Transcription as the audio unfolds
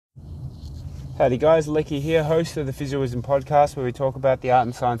Howdy guys, Lecky here, host of the PhysioWisdom podcast, where we talk about the art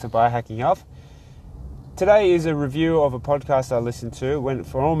and science of biohacking health. Today is a review of a podcast I listened to. It went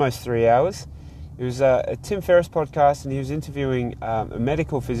for almost 3 hours. It was a Tim Ferriss podcast, and he was interviewing a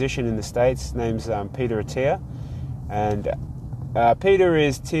medical physician in the States. His name's Peter Attia. And Peter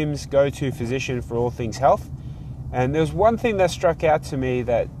is Tim's go-to physician for all things health. And there was one thing that struck out to me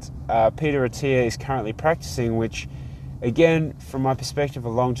that Peter Attia is currently practicing, which, again, from my perspective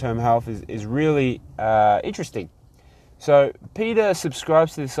of long-term health, is really interesting. So Peter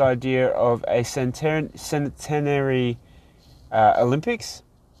subscribes to this idea of a centenary Olympics.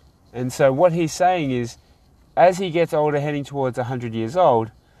 And so what he's saying is, as he gets older, heading towards 100 years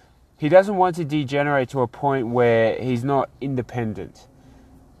old, he doesn't want to degenerate to a point where he's not independent.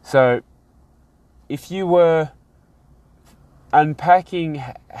 So if you were unpacking,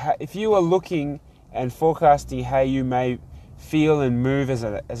 if you were looking and forecasting how you may feel and move as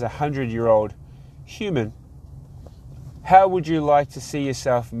a 100-year-old human, how would you like to see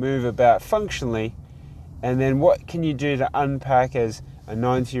yourself move about functionally? And then what can you do to unpack as a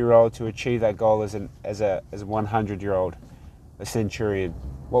 90-year-old to achieve that goal as a 100-year-old, a centurion?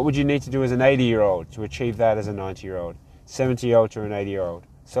 What would you need to do as an 80-year-old to achieve that as a 90-year-old, 70-year-old to an 80-year-old,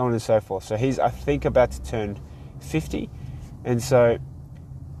 so on and so forth. So he's, I think, about to turn 50. And so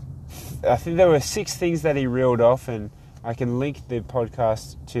I think there were 6 things that he reeled off, and I can link the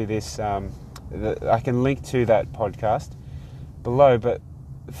podcast to this. I can link to that podcast below. But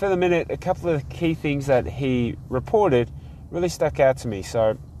for the minute, a couple of key things that he reported really stuck out to me.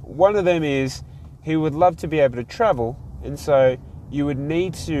 So one of them is he would love to be able to travel, and so you would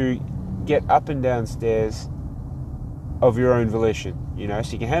need to get up and down stairs of your own volition.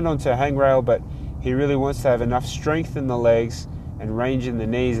 So you can hand onto a handrail, but he really wants to have enough strength in the legs and range in the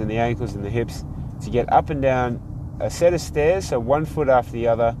knees and the ankles and the hips to get up and down a set of stairs, so one foot after the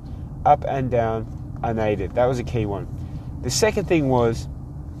other, up and down, unaided. That was a key one. The second thing was,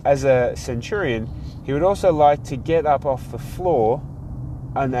 as a centurion, he would also like to get up off the floor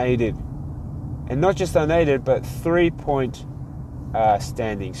unaided. And not just unaided, but 3-point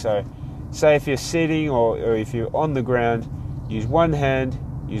standing. So say if you're sitting or if you're on the ground, use one hand,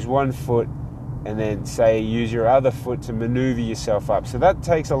 use one foot, and then say use your other foot to maneuver yourself up. So that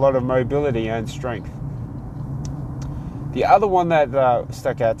takes a lot of mobility and strength. The other one that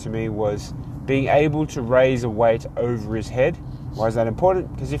stuck out to me was being able to raise a weight over his head. Why is that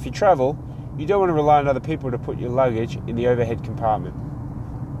important? Because if you travel, you don't want to rely on other people to put your luggage in the overhead compartment.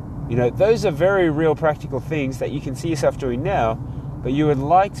 Those are very real practical things that you can see yourself doing now, but you would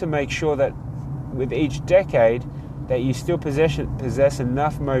like to make sure that with each decade that you still possess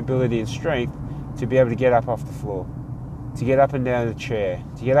enough mobility and strength to be able to get up off the floor, to get up and down the chair,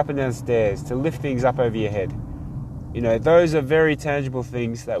 to get up and down stairs, to lift things up over your head. Those are very tangible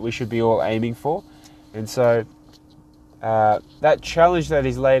things that we should be all aiming for. And so that challenge that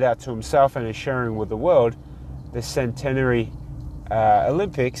he's laid out to himself and is sharing with the world, the centenary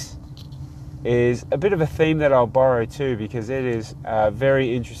Olympics, is a bit of a theme that I'll borrow too, because it is a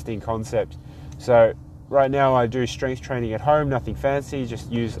very interesting concept. So right now I do strength training at home, nothing fancy,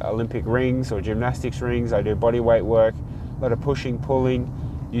 just use Olympic rings or gymnastics rings. I do body weight work, a lot of pushing, pulling,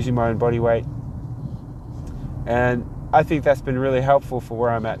 using my own body weight. And I think that's been really helpful for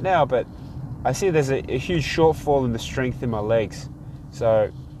where I'm at now, but I see there's a huge shortfall in the strength in my legs. So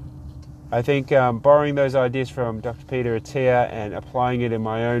I think borrowing those ideas from Dr. Peter Attia and applying it in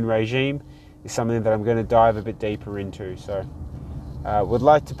my own regime is something that I'm going to dive a bit deeper into. So would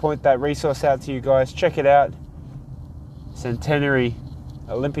like to point that resource out to you guys. Check it out. Centenary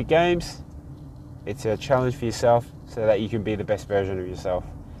Olympic Games. It's a challenge for yourself so that you can be the best version of yourself,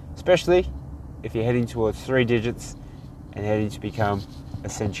 especially if you're heading towards 3 digits and heading to become a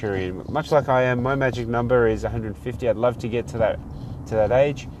centurion. Much like I am, my magic number is 150. I'd love to get to that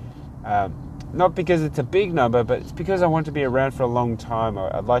age. Not because it's a big number, but it's because I want to be around for a long time.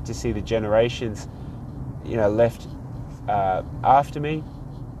 I'd like to see the generations, left after me.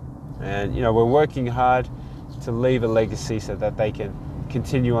 And, we're working hard to leave a legacy so that they can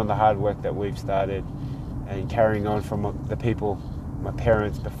continue on the hard work that we've started and carrying on from the people, my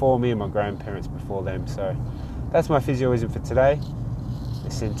parents before me and my grandparents before them. So that's my PhysioWisdom for today.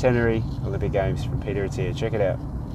 The Centenary Olympic Games from Peter Attia. Check it out.